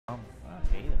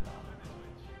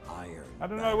I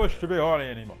do not wish to be horny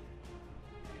anymore.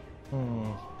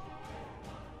 Hmm.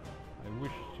 I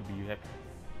wish to be happy.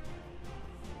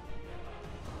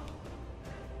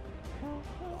 Our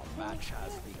match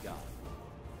has begun.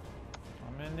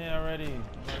 I'm in there already.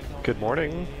 Good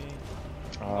morning.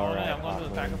 All right. I'm going to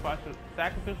the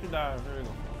sacrificial dive. There we go.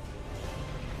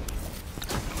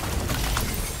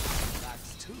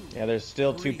 That's two. Yeah, there's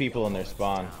still 2 people in their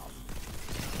spawn.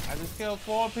 I just killed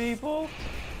 4 people.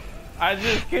 I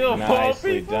just killed 4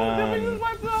 Nicely people. done. Let me use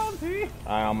my zone, T.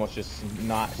 I almost just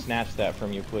not snatched that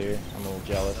from you, Clear. I'm a little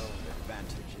jealous.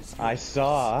 Advantage is I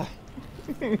saw. How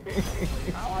I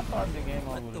started the game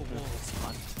over the with this. wolves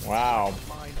hunt. Wow.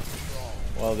 Mind control.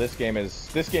 Well, this game is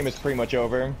pretty much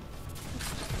over.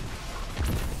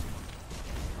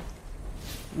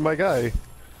 My guy,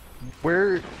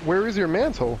 where is your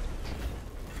mantle?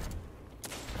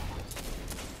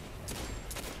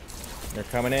 They're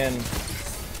coming in.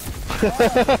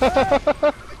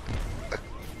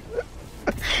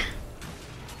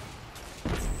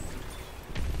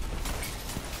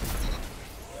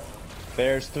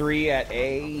 There's 3 at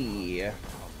A.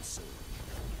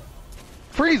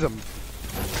 Freeze him!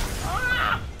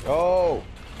 Oh!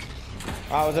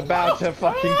 I was about to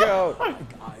fucking go.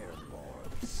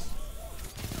 Ironborns.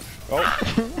 Oh!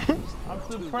 I'm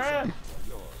suppressed.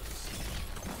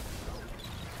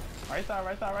 Right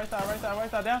side.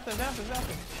 Downstairs.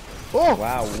 Oh!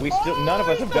 Wow, none of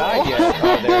us have died yet.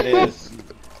 Oh, there it is.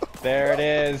 There it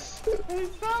is. He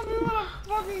shot me with a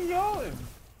fucking yelling.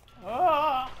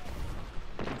 Oh.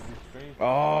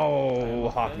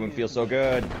 Oh, Hawkmoon feels so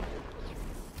good.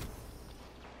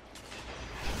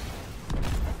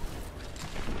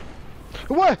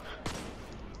 What?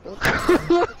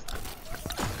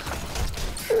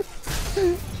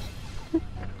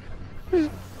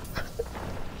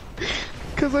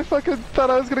 Cause I fucking thought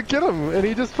I was gonna get him, and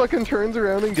he just fucking turns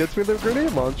around and gets me the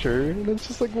grenade launcher, and it's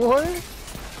just like, what?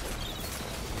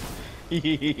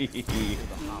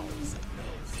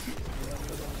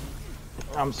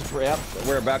 I'm yep,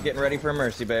 we're about getting ready for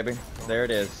Mercy, baby. There it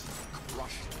is.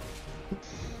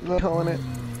 I'm calling it.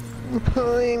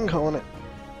 I'm calling it.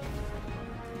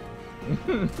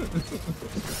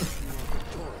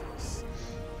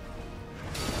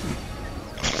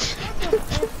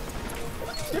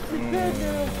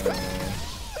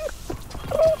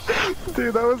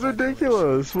 Dude, that was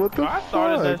ridiculous. What the I fuck?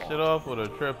 started that shit off with a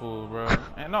triple, bro.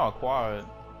 And no, a quad.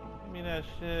 Give me that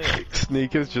shit.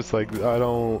 Sneak is just like, I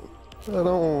don't.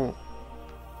 Mm-hmm.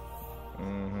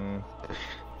 Do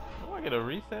I get a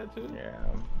reset too? Yeah.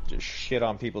 Just shit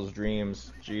on people's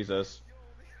dreams. Jesus.